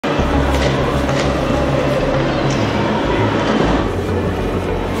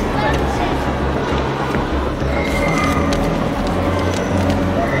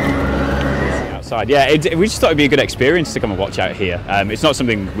side. Yeah, we just thought it'd be a good experience to come and watch out here. It's not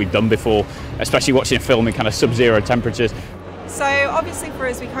something we've done before, especially watching a film in kind of sub-zero temperatures. So obviously for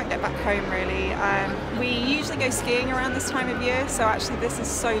us, we can't get back home really. We usually go skiing around this time of year, so actually this is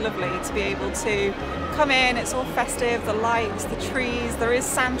so lovely to be able to come in. It's all festive, the lights, the trees, there is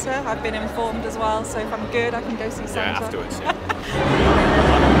Santa, I've been informed as well, so if I'm good I can go see Santa. Yeah, afterwards, yeah.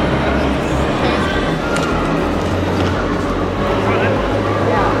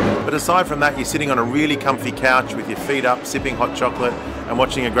 But aside from that, you're sitting on a really comfy couch with your feet up, sipping hot chocolate and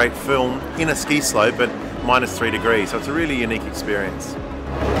watching a great film in a ski slope at -3 degrees, so it's a really unique experience.